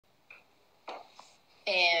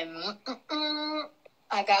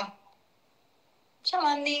Acá.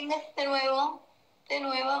 Chamanding, de nuevo.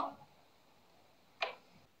 Hello.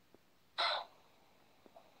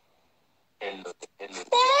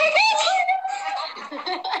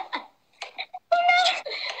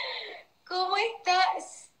 ¿Cómo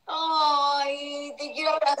estás? Ay, te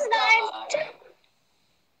quiero abrazar.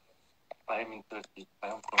 I'm in Turkey.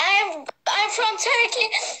 I'm from Turkey.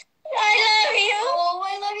 I love you. Oh,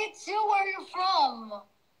 I love you too. Where are you from?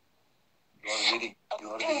 You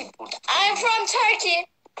are very important. I'm from Turkey.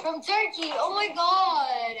 From Turkey. Oh my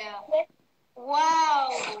God. Wow.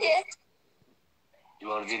 Yes.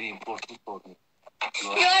 You are very important for me. You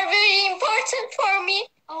are very important for me.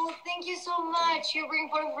 Oh, thank you so much. You're very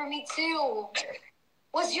important for me too.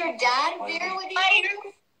 Was your dad there with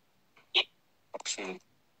you? Actually,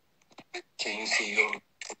 can you see your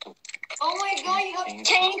photo? Oh my God, you have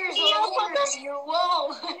pictures all over your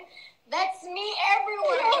wall. That's me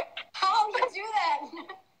everywhere. How do you do that?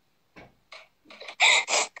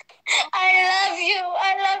 I love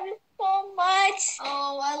you so much.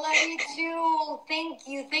 Oh, I love you too.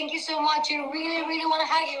 Thank you so much. I really want to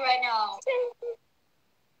hug you right now.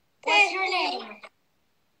 What's your name?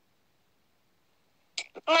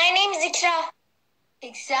 My name is Ikra.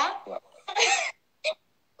 Iksa?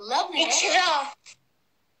 Lovely. Ikra.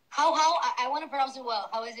 How? I want to pronounce it well.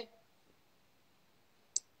 How is it?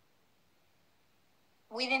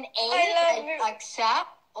 With an A? I love you. Iksa?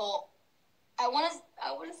 Oh, I want to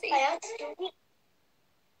say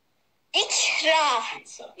Ikra.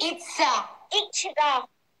 Itza. Ikra.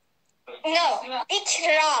 No,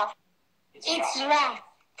 Ikra. Itzra.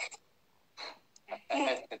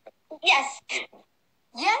 Yes.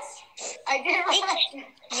 Yes? I did it right.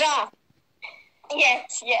 Ikra.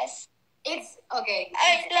 Yes. It's okay.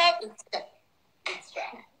 I love. It's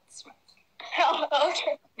right. Oh,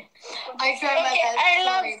 okay. I tried my best.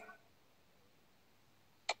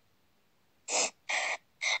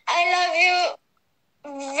 I love you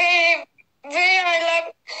very. I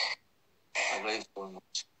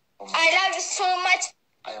love you so much.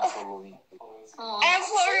 I am following you. Oh. I'm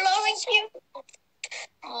following you.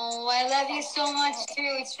 Oh, I love you so much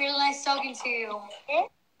too. It's really nice talking to you.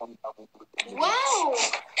 Wow!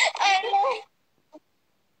 I love.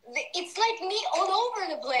 It's like me all over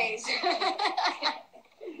the place.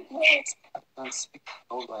 Yes. I can't speak.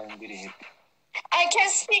 Oh, I am very happy. I can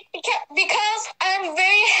speak because I'm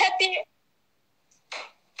very happy.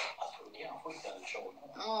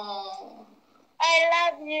 Oh. I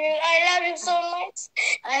love you so much.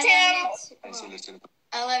 I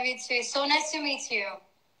love you too. So nice to meet you.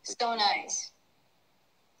 So nice.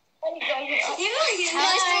 Nice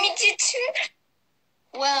to meet you too.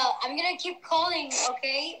 Well, I'm gonna keep calling,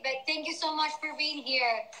 okay? But thank you so much for being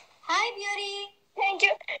here. Hi, beauty. Thank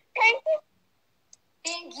you.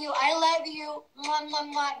 Thank you. I love you. Mwah, mwah,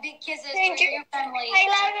 mwah. Big kisses Thank for you. your family. I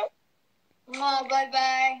love you. Mwah,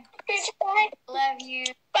 bye-bye. Bye. Love you.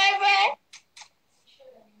 Bye.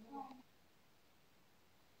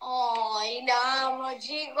 Ay, la amo,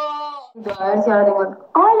 chicos. A ver si ahora tengo...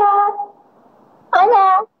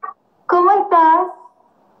 Hola, ¿cómo estás?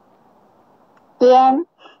 Bien.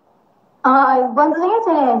 Ay, ¿cuántos años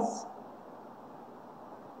tenés?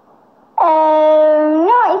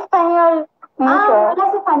 No, español.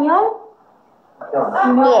 ¿Hablas español?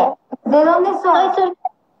 Bien. ¿De dónde sos? Soy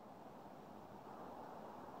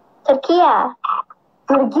Turquía.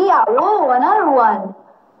 Turquía. Whoa, another one.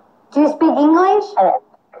 Do you speak English?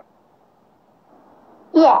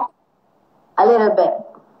 Yeah. A little bit.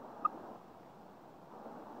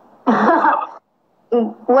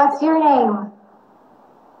 What's your name?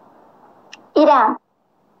 Ira.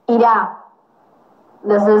 Ira.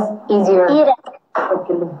 This is easier. Ira.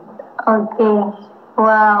 Okay.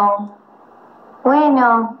 Wow.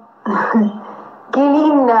 Bueno. Qué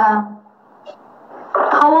linda.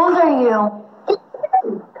 How old are you?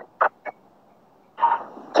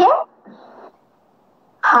 ¿Qué?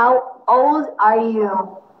 How old are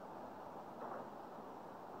you?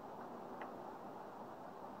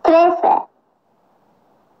 13.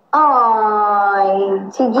 Ay,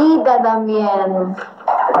 chiquita también.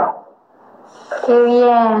 Qué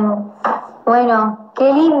bien. Bueno,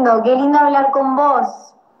 qué lindo hablar con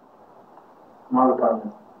vos. Bueno.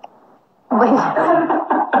 I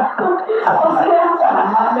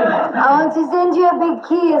want to send you a big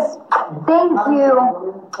kiss. Thank you.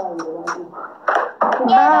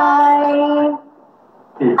 Bye.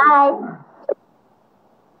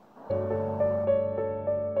 Bye.